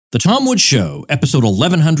The Tom Woods Show, episode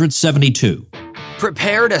 1172.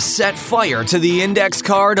 Prepare to set fire to the index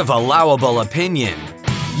card of allowable opinion.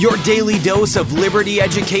 Your daily dose of liberty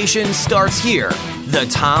education starts here. The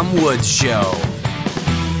Tom Woods Show.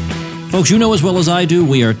 Folks, you know as well as I do,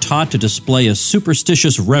 we are taught to display a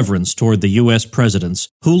superstitious reverence toward the U.S. presidents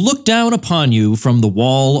who look down upon you from the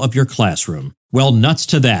wall of your classroom. Well, nuts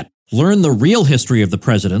to that. Learn the real history of the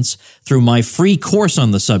presidents through my free course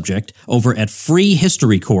on the subject over at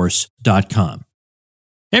freehistorycourse.com.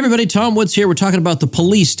 Hey everybody, Tom Woods here. We're talking about the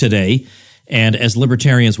police today, and as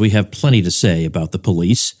libertarians, we have plenty to say about the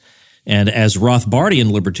police. And as Rothbardian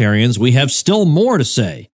libertarians, we have still more to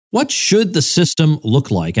say. What should the system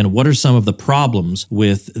look like, and what are some of the problems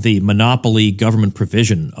with the monopoly government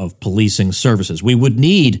provision of policing services? We would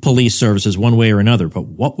need police services one way or another, but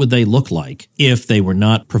what would they look like if they were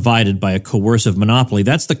not provided by a coercive monopoly?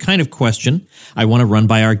 That's the kind of question I want to run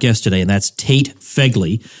by our guest today, and that's Tate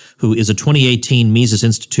Fegley, who is a 2018 Mises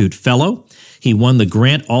Institute Fellow. He won the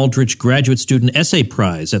Grant Aldrich Graduate Student Essay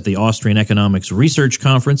Prize at the Austrian Economics Research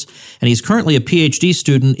Conference, and he's currently a PhD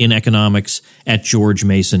student in economics at George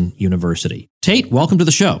Mason University. Tate, welcome to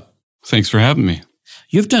the show. Thanks for having me.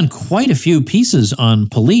 You've done quite a few pieces on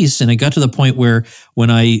police, and it got to the point where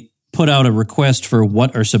when I put out a request for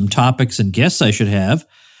what are some topics and guests I should have,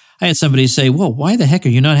 I had somebody say, well, why the heck are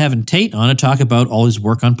you not having Tate on to talk about all his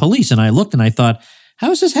work on police? And I looked and I thought,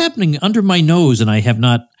 how is this happening under my nose? And I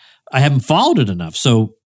haven't followed it enough.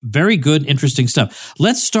 So very good, interesting stuff.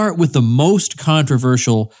 Let's start with the most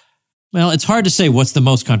controversial. Well, it's hard to say what's the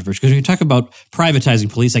most controversial because when you talk about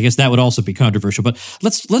privatizing police, I guess that would also be controversial. But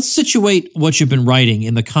let's situate what you've been writing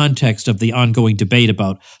in the context of the ongoing debate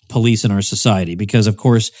about police in our society. Because, of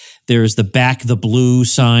course, there's the back the blue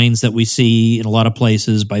signs that we see in a lot of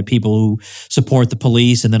places by people who support the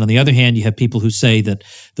police. And then on the other hand, you have people who say that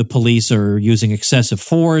the police are using excessive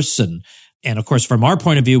force. And of course, from our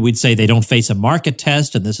point of view, we'd say they don't face a market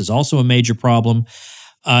test, and this is also a major problem.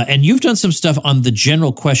 And you've done some stuff on the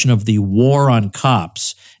general question of the war on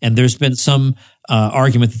cops, and there's been some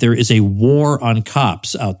argument that there is a war on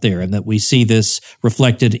cops out there, and that we see this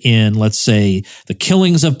reflected in, let's say, the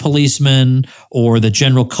killings of policemen or the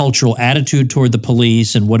general cultural attitude toward the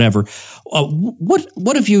police and whatever. What's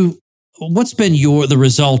been the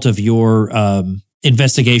result of your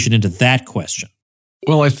investigation into that question?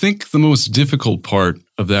 Well, I think the most difficult part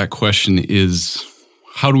of that question is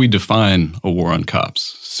how do we define a war on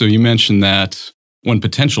cops? So you mentioned that one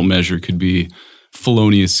potential measure could be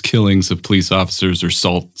felonious killings of police officers or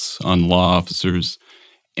assaults on law officers.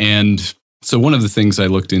 And so one of the things I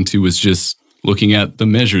looked into was just looking at the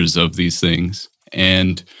measures of these things.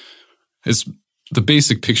 And as the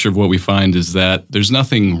basic picture of what we find is that there's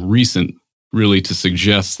nothing recent really to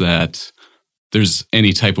suggest that there's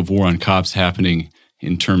any type of war on cops happening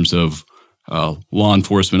in terms of law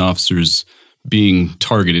enforcement officers being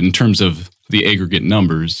targeted in terms of the aggregate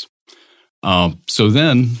numbers. So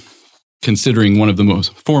then, considering one of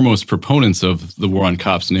the foremost proponents of the war on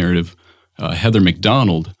cops narrative, Heather Mac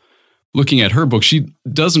Donald, looking at her book, she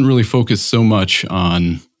doesn't really focus so much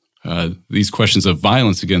on these questions of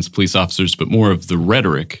violence against police officers, but more of the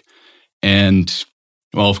rhetoric. And,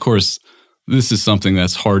 well, of course, this is something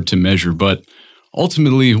that's hard to measure, but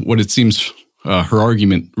ultimately what it seems her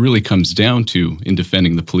argument really comes down to in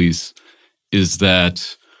defending the police is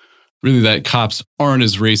that really that cops aren't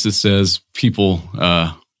as racist as people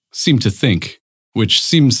seem to think, which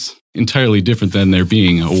seems entirely different than there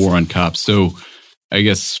being a war on cops. So I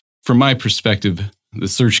guess from my perspective, the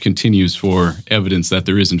search continues for evidence that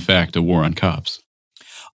there is in fact a war on cops.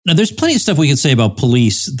 Now, there's plenty of stuff we could say about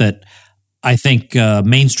police that I think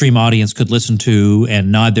mainstream audience could listen to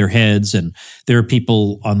and nod their heads, and there are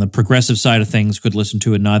people on the progressive side of things could listen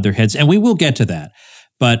to and nod their heads, and we will get to that.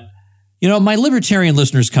 But you know, my libertarian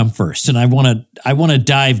listeners come first, and I want to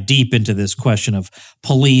dive deep into this question of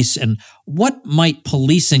police and what might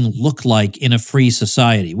policing look like in a free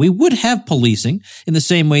society. We would have policing in the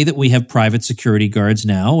same way that we have private security guards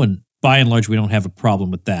now, and by and large, we don't have a problem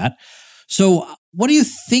with that. So, what do you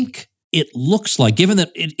think it looks like, given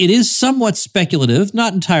that it is somewhat speculative,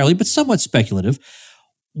 not entirely, but somewhat speculative?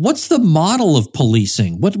 What's the model of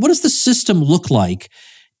policing? What does the system look like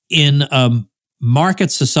in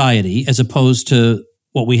market society as opposed to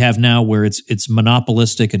what we have now where it's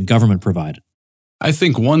monopolistic and government provided? I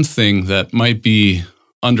think one thing that might be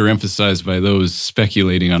underemphasized by those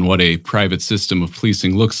speculating on what a private system of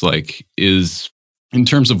policing looks like is in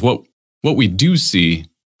terms of what we do see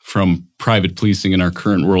from private policing in our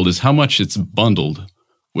current world is how much it's bundled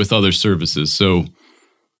with other services. So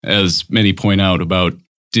as many point out about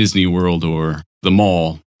Disney World or the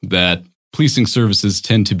mall, that policing services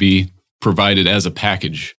tend to be provided as a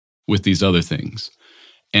package with these other things.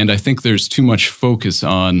 And I think there's too much focus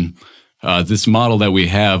on this model that we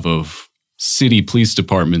have of city police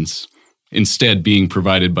departments instead being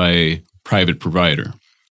provided by a private provider.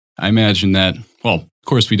 I imagine that, well, of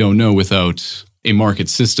course we don't know without a market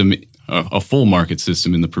system, a full market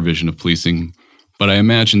system in the provision of policing, but I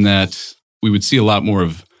imagine that we would see a lot more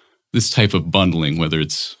of this type of bundling, whether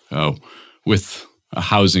it's with a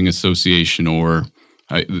housing association or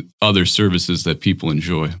other services that people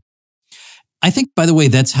enjoy. I think, by the way,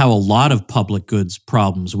 that's how a lot of public goods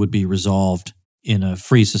problems would be resolved in a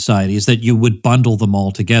free society, is that you would bundle them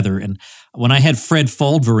all together. And when I had Fred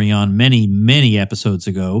Foldbury on many, many episodes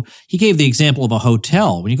ago, he gave the example of a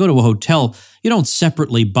hotel. When you go to a hotel, you don't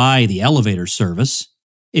separately buy the elevator service.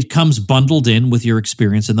 It comes bundled in with your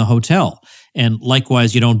experience in the hotel. And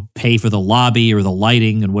likewise, you don't pay for the lobby or the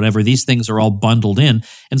lighting and whatever. These things are all bundled in.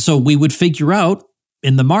 And so we would figure out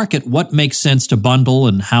in the market what makes sense to bundle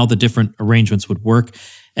and how the different arrangements would work.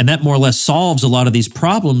 And that more or less solves a lot of these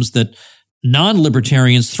problems that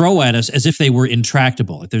non-libertarians throw at us as if they were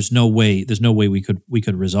intractable. Like there's no way we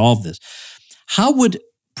could resolve this. How would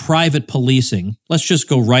private policing, let's just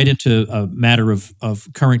go right into a matter of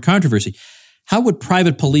current controversy. How would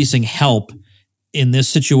private policing help in this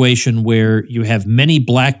situation where you have many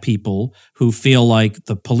black people who feel like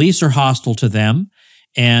the police are hostile to them,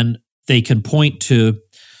 and they can point to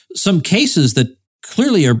some cases that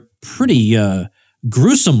clearly are pretty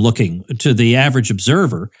gruesome looking to the average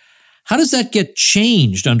observer? How does that get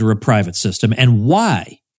changed under a private system, and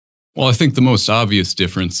why? Well, I think the most obvious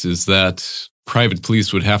difference is that private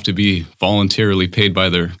police would have to be voluntarily paid by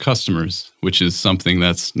their customers, which is something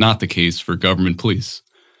that's not the case for government police.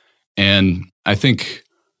 And I think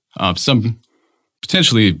some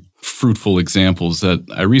potentially fruitful examples that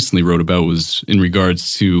I recently wrote about was in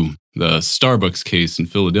regards to the Starbucks case in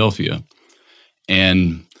Philadelphia.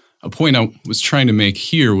 And a point I was trying to make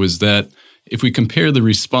here was that if we compare the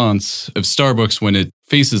response of Starbucks when it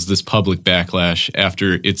faces this public backlash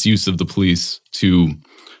after its use of the police to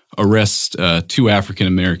arrest two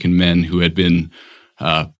African-American men who had been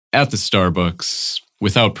at the Starbucks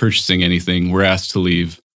without purchasing anything, were asked to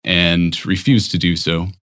leave and refused to do so.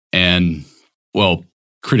 And, well,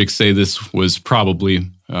 critics say this was probably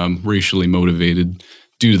racially motivated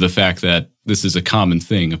due to the fact that this is a common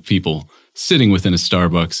thing of people sitting within a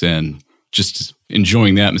Starbucks and just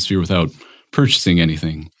enjoying the atmosphere without purchasing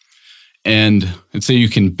anything. And I'd say you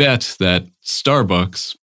can bet that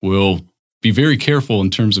Starbucks will be very careful in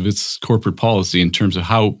terms of its corporate policy, in terms of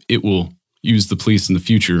how it will use the police in the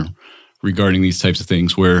future regarding these types of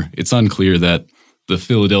things, where it's unclear that the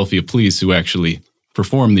Philadelphia police who actually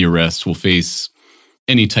perform the arrest will face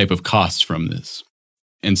any type of cost from this.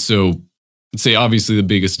 And so I'd say obviously the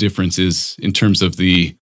biggest difference is in terms of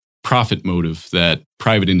the profit motive that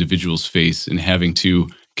private individuals face in having to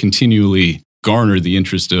continually garner the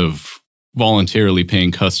interest of voluntarily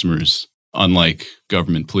paying customers, unlike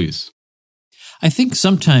government police. I think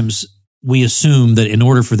sometimes we assume that in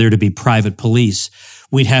order for there to be private police,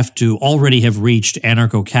 we'd have to already have reached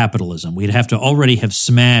anarcho-capitalism. We'd have to already have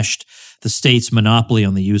smashed the state's monopoly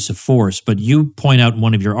on the use of force. But you point out in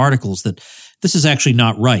one of your articles that this is actually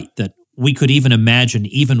not right, that we could even imagine,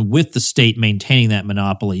 even with the state maintaining that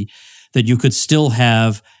monopoly, that you could still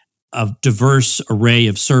have a diverse array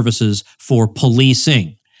of services for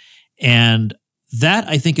policing. And that,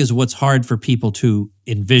 I think, is what's hard for people to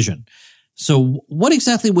envision. So what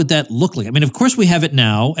exactly would that look like? I mean, of course, we have it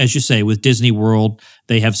now, as you say, with Disney World.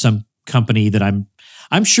 They have some company that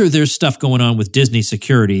I'm sure there's stuff going on with Disney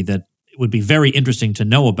security that would be very interesting to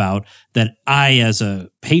know about that I, as a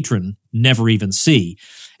patron, never even see.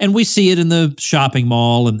 And we see it in the shopping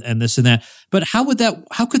mall and this and that. But how could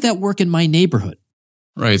that work in my neighborhood?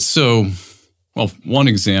 Right. So, well, one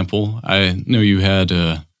example, I know you had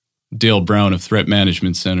Dale Brown of Threat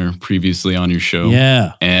Management Center previously on your show.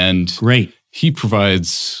 Yeah. And great. He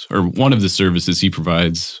provides, or one of the services he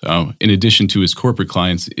provides, in addition to his corporate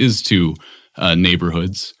clients, is to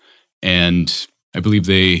neighborhoods. And I believe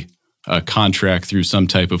they contract through some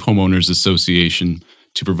type of homeowners association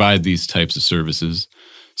to provide these types of services.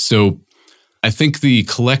 So I think the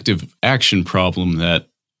collective action problem that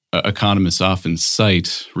economists often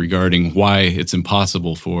cite regarding why it's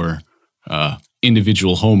impossible for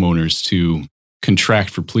individual homeowners to contract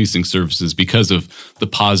for policing services because of the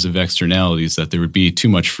positive externalities, that there would be too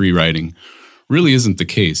much free riding, really isn't the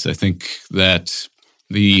case. I think that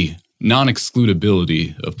the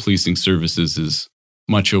non-excludability of policing services is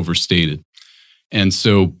much overstated. And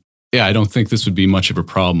so, I don't think this would be much of a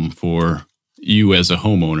problem for you as a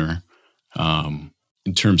homeowner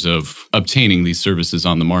in terms of obtaining these services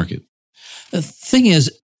on the market. The thing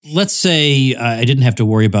is, let's say I didn't have to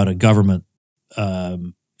worry about a government. There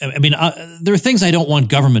are things I don't want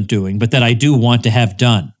government doing, but that I do want to have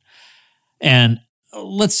done. And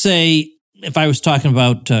let's say if I was talking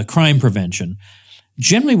about crime prevention,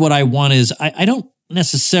 generally what I want is I don't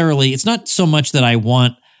necessarily, it's not so much that I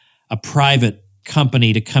want a private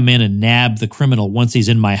company to come in and nab the criminal once he's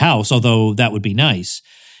in my house, although that would be nice.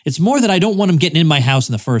 It's more that I don't want him getting in my house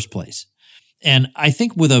in the first place. And I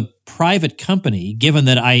think with a private company, given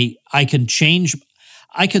that I can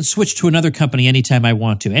switch to another company anytime I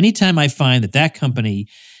want to. Anytime I find that that company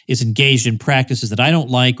is engaged in practices that I don't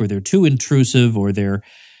like, or they're too intrusive, or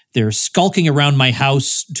they're skulking around my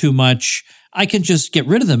house too much, I can just get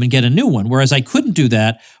rid of them and get a new one. Whereas I couldn't do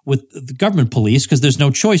that with the government police because there's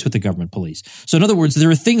no choice with the government police. So in other words, there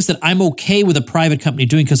are things that I'm okay with a private company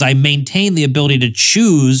doing because I maintain the ability to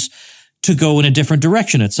choose to go in a different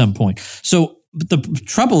direction at some point. So the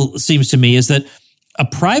trouble seems to me is that a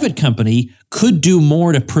private company could do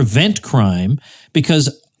more to prevent crime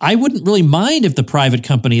because I wouldn't really mind if the private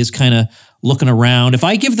company is kind of looking around. If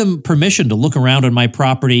I give them permission to look around on my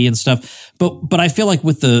property and stuff, but I feel like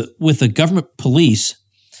with the government police,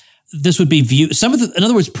 this would be viewed, in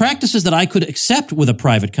other words, practices that I could accept with a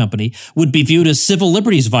private company would be viewed as civil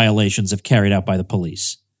liberties violations if carried out by the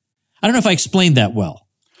police. I don't know if I explained that well.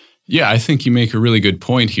 Yeah, I think you make a really good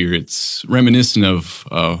point here. It's reminiscent of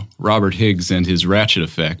Robert Higgs and his ratchet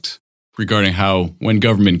effect regarding how when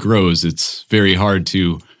government grows, it's very hard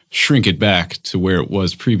to shrink it back to where it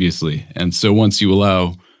was previously. And so once you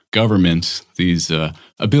allow government these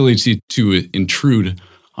ability to intrude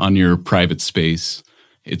on your private space,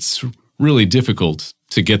 it's really difficult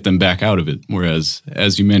to get them back out of it. Whereas,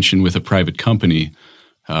 as you mentioned with a private company,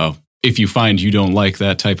 if you find you don't like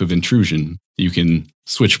that type of intrusion, you can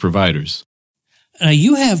switch providers.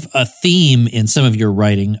 You have a theme in some of your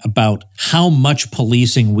writing about how much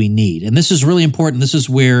policing we need. And this is really important. This is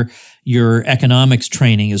where your economics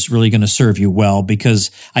training is really going to serve you well,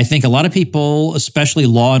 because I think a lot of people, especially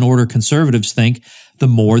law and order conservatives, think the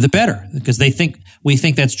more the better, because we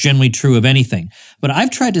think that's generally true of anything. But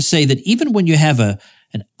I've tried to say that even when you have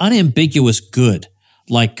an unambiguous good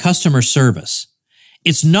like customer service,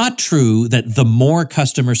 it's not true that the more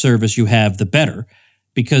customer service you have, the better,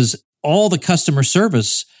 because all the customer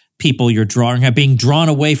service people you're drawing are being drawn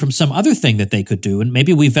away from some other thing that they could do. And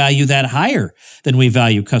maybe we value that higher than we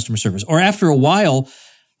value customer service. Or after a while,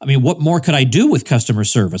 I mean, what more could I do with customer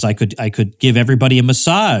service? I could give everybody a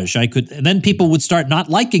massage. And then people would start not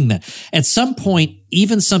liking that. At some point,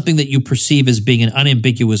 even something that you perceive as being an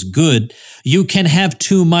unambiguous good, you can have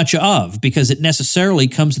too much of, because it necessarily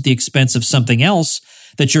comes at the expense of something else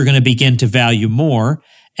that you're going to begin to value more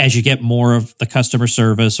as you get more of the customer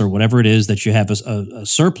service or whatever it is that you have a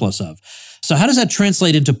surplus of. So how does that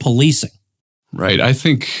translate into policing? Right. I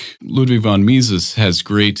think Ludwig von Mises has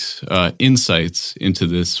great insights into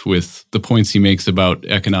this with the points he makes about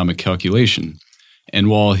economic calculation. And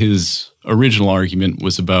while his original argument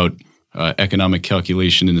was about economic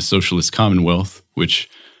calculation in a socialist commonwealth, which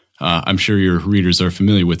I'm sure your readers are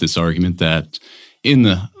familiar with this argument, that in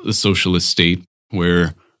the socialist state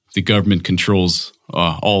where the government controls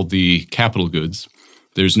all the capital goods,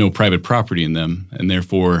 there's no private property in them, and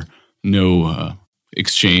therefore no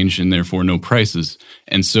exchange, and therefore no prices.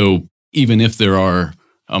 And so even if there are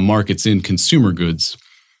markets in consumer goods,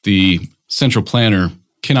 the central planner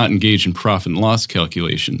cannot engage in profit and loss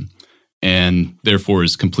calculation, and therefore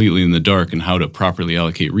is completely in the dark on how to properly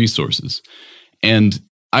allocate resources. And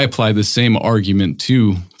I apply the same argument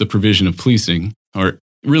to the provision of policing, or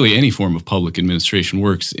really any form of public administration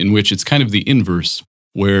works, in which it's kind of the inverse,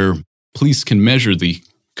 where police can measure the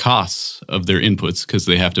costs of their inputs because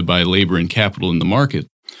they have to buy labor and capital in the market,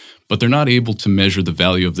 but they're not able to measure the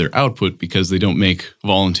value of their output because they don't make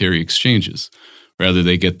voluntary exchanges. Rather,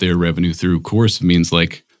 they get their revenue through coercive means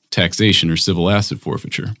like taxation or civil asset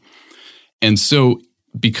forfeiture. And so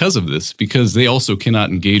because of this, because they also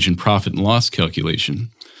cannot engage in profit and loss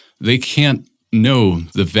calculation, they can't know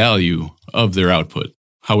the value of their output,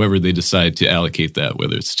 however they decide to allocate that,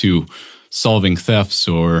 whether it's to solving thefts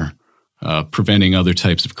or preventing other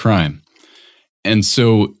types of crime. And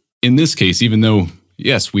so in this case, even though,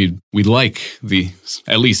 yes, we like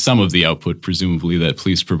at least some of the output, presumably, that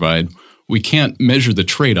police provide, we can't measure the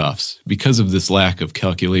trade-offs because of this lack of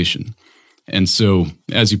calculation. And so,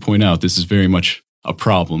 as you point out, this is very much a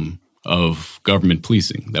problem of government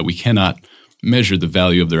policing, that we cannot measure the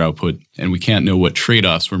value of their output, and we can't know what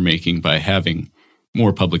trade-offs we're making by having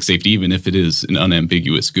more public safety, even if it is an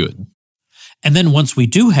unambiguous good. And then once we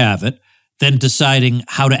do have it, then deciding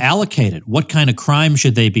how to allocate it. What kind of crime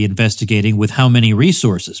should they be investigating with how many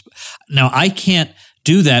resources? Now, I can't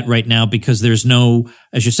do that right now because there's no,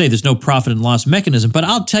 as you say, there's no profit and loss mechanism. But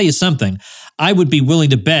I'll tell you something. I would be willing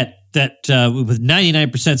to bet that with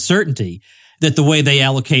 99% certainty that the way they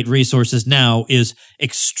allocate resources now is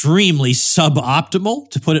extremely suboptimal,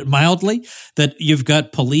 to put it mildly, that you've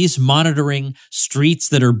got police monitoring streets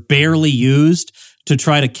that are barely used to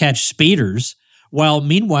try to catch speeders, while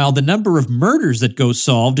meanwhile the number of murders that go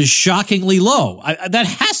solved is shockingly low. That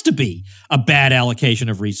has to be a bad allocation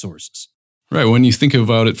of resources. Right. When you think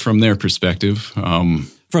about it from their perspective.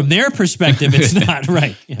 From their perspective, it's not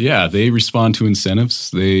right. Yeah, they respond to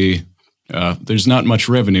incentives. There's not much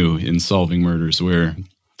revenue in solving murders where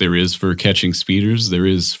there is for catching speeders. There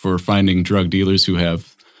is for finding drug dealers who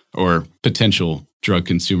have, or potential drug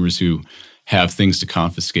consumers who have things to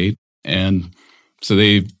confiscate. And so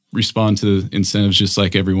they respond to incentives just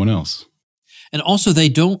like everyone else. And also they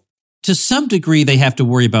don't, to some degree, they have to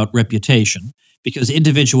worry about reputation because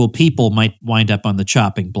individual people might wind up on the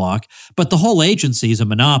chopping block, but the whole agency is a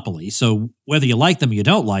monopoly. So whether you like them or you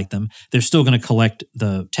don't like them, they're still going to collect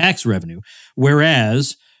the tax revenue.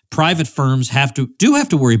 Whereas private firms do have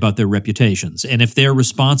to worry about their reputations. And if they're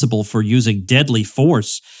responsible for using deadly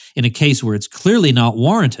force in a case where it's clearly not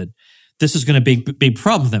warranted, this is going to be a big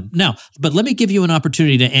problem for them. Now, but let me give you an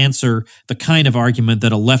opportunity to answer the kind of argument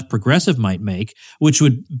that a left progressive might make, which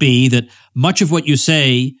would be that much of what you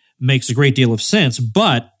say makes a great deal of sense,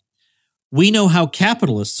 but we know how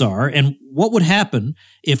capitalists are, and what would happen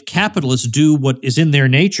if capitalists do what is in their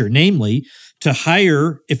nature, namely to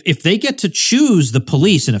hire, if they get to choose the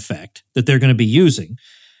police, in effect, that they're going to be using,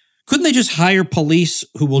 couldn't they just hire police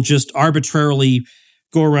who will just arbitrarily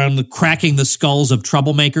go around cracking the skulls of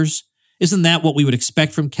troublemakers? Isn't that what we would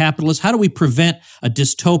expect from capitalists? How do we prevent a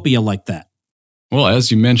dystopia like that? Well,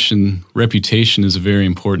 as you mentioned, reputation is a very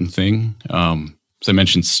important thing. As I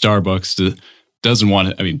mentioned, Starbucks doesn't want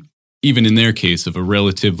to, I mean, even in their case of a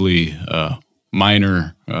relatively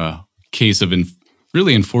minor case of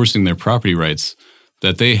really enforcing their property rights,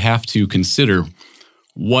 that they have to consider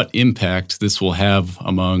what impact this will have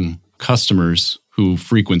among customers who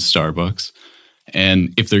frequent Starbucks.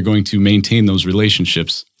 And if they're going to maintain those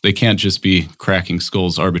relationships, they can't just be cracking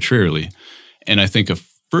skulls arbitrarily. And I think a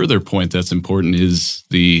further point that's important is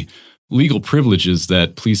the legal privileges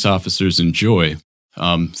that police officers enjoy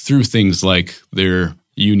through things like their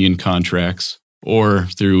union contracts or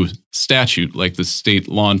through statute like the State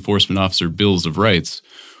Law Enforcement Officer Bills of Rights,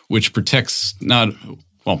 which protects not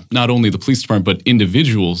only the police department, but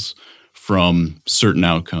individuals from certain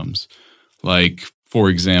outcomes. Like, for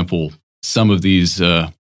example, some of these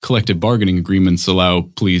collective bargaining agreements allow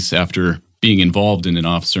police, after being involved in an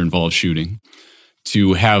officer-involved shooting,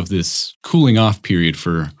 to have this cooling off period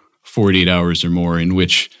for 48 hours or more in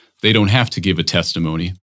which they don't have to give a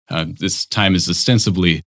testimony. This time is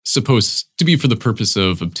ostensibly supposed to be for the purpose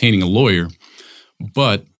of obtaining a lawyer,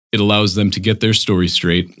 but it allows them to get their story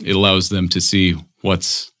straight. It allows them to see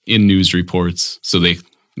what's in news reports so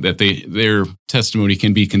their testimony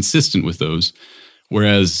can be consistent with those.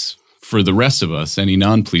 Whereas for the rest of us, any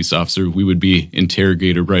non-police officer, we would be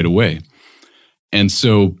interrogated right away. And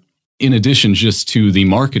so in addition just to the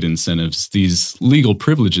market incentives, these legal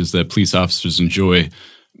privileges that police officers enjoy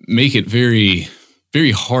make it very,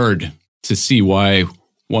 very hard to see why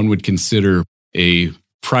one would consider a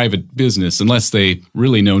private business, unless they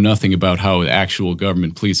really know nothing about how actual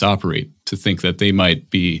government police operate, to think that they might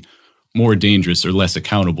be more dangerous or less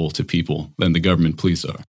accountable to people than the government police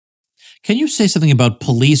are. Can you say something about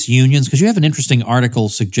police unions? Because you have an interesting article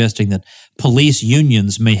suggesting that police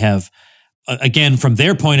unions may have, again, from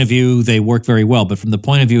their point of view, they work very well, but from the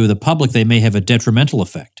point of view of the public, they may have a detrimental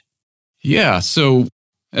effect. Yeah, so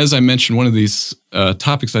as I mentioned, one of these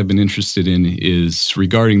topics I've been interested in is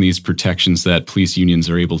regarding these protections that police unions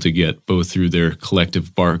are able to get, both through their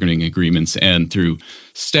collective bargaining agreements and through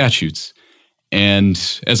statutes.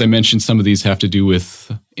 And as I mentioned, some of these have to do with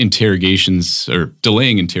interrogations or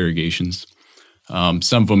delaying interrogations.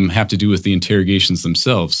 Some of them have to do with the interrogations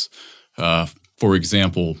themselves. For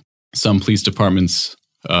example, some police departments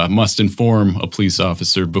must inform a police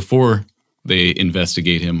officer before they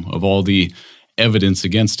investigate him of all the evidence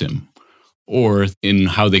against him. Or in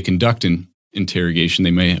how they conduct an interrogation, they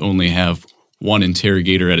may only have one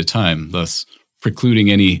interrogator at a time, thus precluding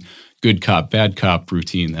any good cop, bad cop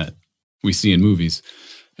routine that we see in movies.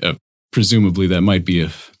 Presumably that might be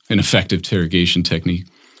an effective interrogation technique.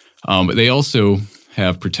 But they also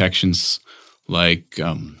have protections like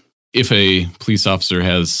if a police officer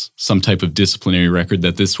has some type of disciplinary record,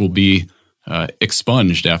 that this will be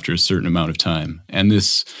expunged after a certain amount of time. And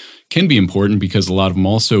this can be important because a lot of them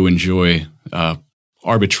also enjoy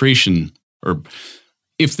arbitration, or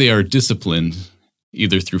if they are disciplined,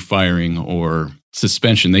 either through firing or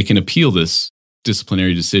suspension, they can appeal this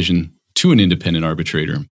disciplinary decision to an independent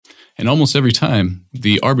arbitrator. And almost every time,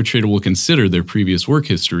 the arbitrator will consider their previous work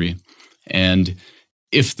history. And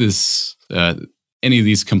if any of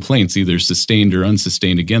these complaints, either sustained or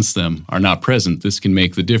unsustained against them, are not present, this can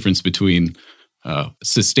make the difference between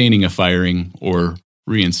sustaining a firing or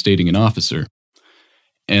reinstating an officer.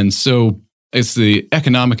 And so it's the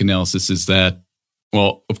economic analysis is that,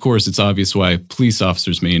 well, of course, it's obvious why police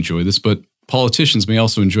officers may enjoy this, but politicians may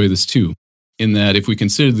also enjoy this too, in that if we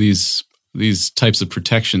consider these types of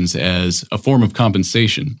protections as a form of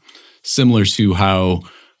compensation, similar to how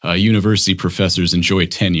university professors enjoy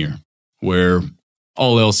tenure, where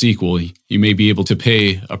all else equal, you may be able to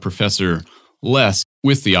pay a professor less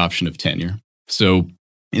with the option of tenure. So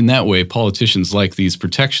in that way, politicians like these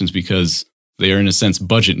protections because they are, in a sense,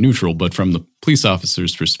 budget neutral, but from the police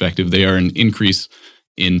officer's perspective, they are an increase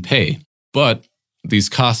in pay. But these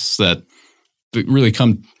costs that really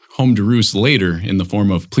come home to roost later in the form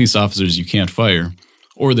of police officers you can't fire,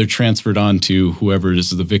 or they're transferred on to whoever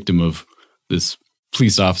is the victim of this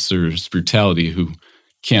police officer's brutality who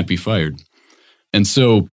can't be fired. And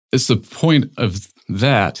so it's the point of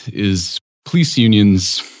that is police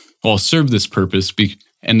unions all serve this purpose.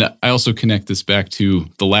 And I also connect this back to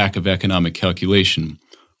the lack of economic calculation,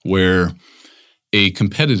 where a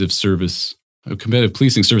competitive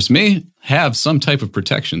policing service may have some type of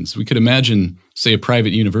protections. We could imagine, say, a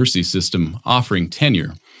private university system offering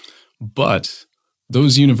tenure, but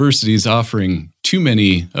those universities offering too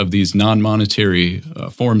many of these non-monetary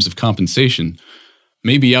forms of compensation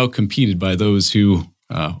may be outcompeted by those who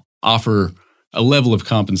offer a level of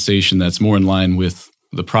compensation that's more in line with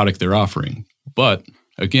the product they're offering. But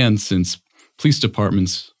again, since police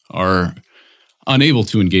departments are unable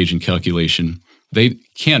to engage in calculation, they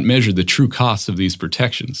can't measure the true costs of these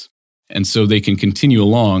protections. And so they can continue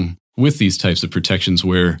along with these types of protections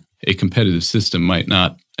where a competitive system might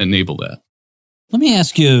not enable that. Let me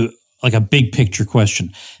ask you like a big picture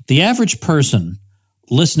question. The average person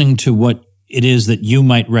listening to what it is that you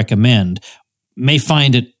might recommend may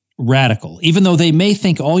find it radical, even though they may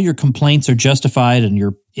think all your complaints are justified and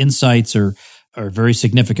your insights are very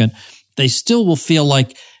significant. They still will feel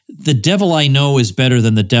like the devil I know is better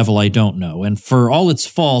than the devil I don't know. And for all its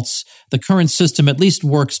faults, the current system at least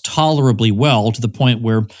works tolerably well to the point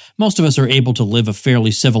where most of us are able to live a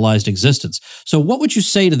fairly civilized existence. So what would you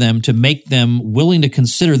say to them to make them willing to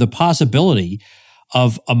consider the possibility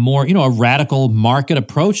of a more, a radical market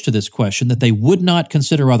approach to this question that they would not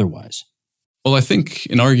consider otherwise? Well, I think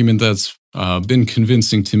an argument that's been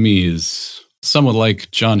convincing to me is somewhat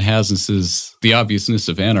like John Hasness's The Obviousness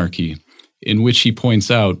of Anarchy, in which he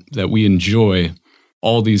points out that we enjoy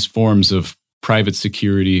all these forms of private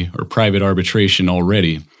security or private arbitration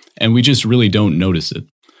already, and we just really don't notice it.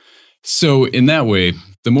 So in that way,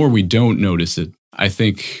 the more we don't notice it, I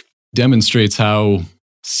think demonstrates how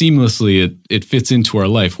seamlessly it fits into our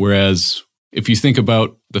life. Whereas if you think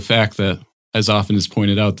about the fact that, as often is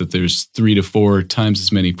pointed out, that there's 3 to 4 times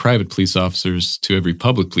as many private police officers to every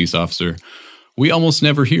public police officer, we almost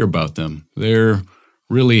never hear about them. They're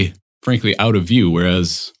really, frankly, out of view,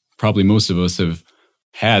 whereas probably most of us have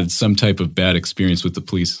had some type of bad experience with a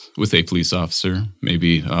police officer,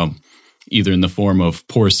 maybe either in the form of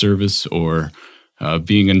poor service or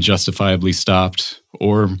being unjustifiably stopped,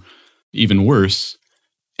 or even worse.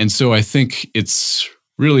 And so I think it's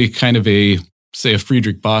really kind of a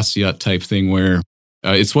Friedrich Bastiat type thing where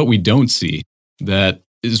it's what we don't see that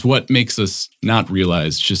is what makes us not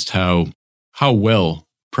realize just how well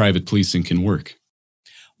private policing can work.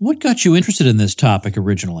 What got you interested in this topic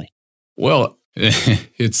originally? Well,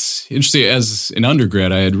 it's interesting. As an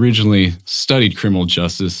undergrad, I had originally studied criminal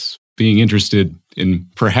justice, being interested in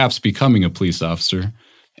perhaps becoming a police officer.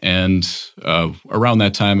 And around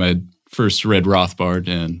that time, I had first read Rothbard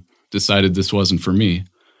and decided this wasn't for me,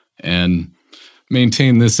 and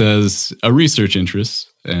maintained this as a research interest,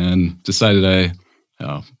 and decided I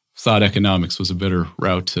thought economics was a better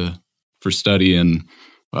route for study and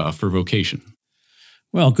for vocation.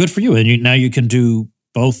 Well, good for you. And now you can do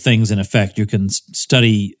both things in effect. You can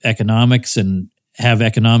study economics and have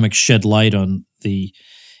economics shed light on the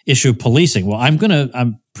issue of policing. Well, I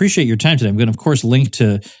appreciate your time today. I'm going to, of course, link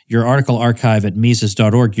to your article archive at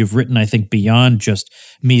Mises.org. You've written, I think, beyond just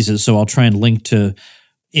Mises, so I'll try and link to,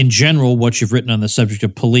 in general, what you've written on the subject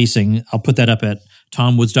of policing. I'll put that up at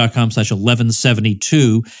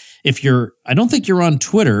tomwoods.com/1172. I don't think you're on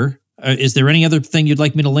Twitter. Is there any other thing you'd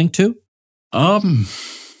like me to link to?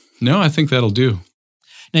 No, I think that'll do.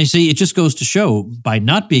 Now, you see, it just goes to show, by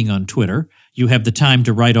not being on Twitter, you have the time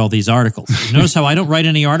to write all these articles. You notice how I don't write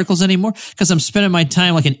any articles anymore? Because I'm spending my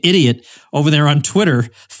time like an idiot over there on Twitter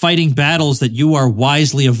fighting battles that you are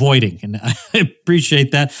wisely avoiding. And I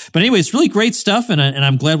appreciate that. But anyway, it's really great stuff, and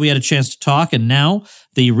I'm glad we had a chance to talk. And now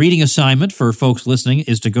the reading assignment for folks listening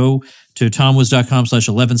is to go to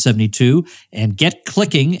tomwoods.com/1172 and get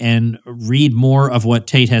clicking and read more of what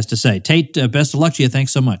Tate has to say. Tate, best of luck to you.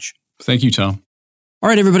 Thanks so much. Thank you, Tom. All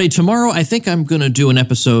right, everybody. Tomorrow, I think I'm going to do an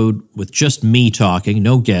episode with just me talking,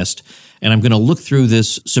 no guest, and I'm going to look through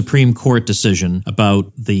this Supreme Court decision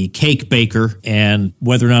about the cake baker and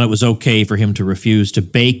whether or not it was okay for him to refuse to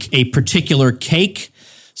bake a particular cake.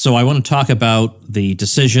 So I want to talk about the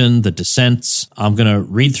decision, the dissents. I'm going to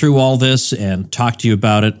read through all this and talk to you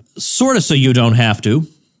about it, sort of so you don't have to.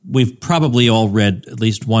 We've probably all read at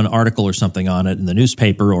least one article or something on it in the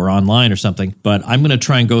newspaper or online or something, but I'm going to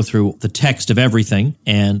try and go through the text of everything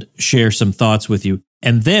and share some thoughts with you,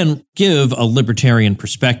 and then give a libertarian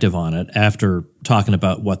perspective on it after talking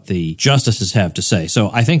about what the justices have to say. So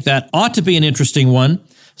I think that ought to be an interesting one.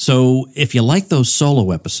 So if you like those solo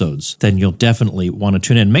episodes, then you'll definitely want to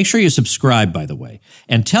tune in. Make sure you subscribe, by the way,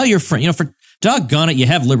 and tell your friend, for doggone it, you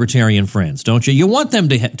have libertarian friends, don't you? You want them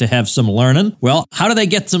to have some learning. Well, how do they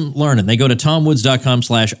get some learning? They go to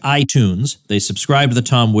tomwoods.com/iTunes. They subscribe to The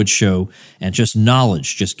Tom Woods Show, and just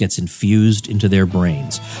knowledge just gets infused into their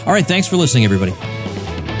brains. All right, thanks for listening, everybody.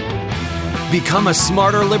 Become a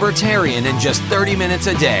smarter libertarian in just 30 minutes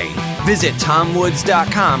a day. Visit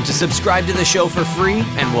tomwoods.com to subscribe to the show for free,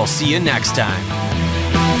 and we'll see you next time.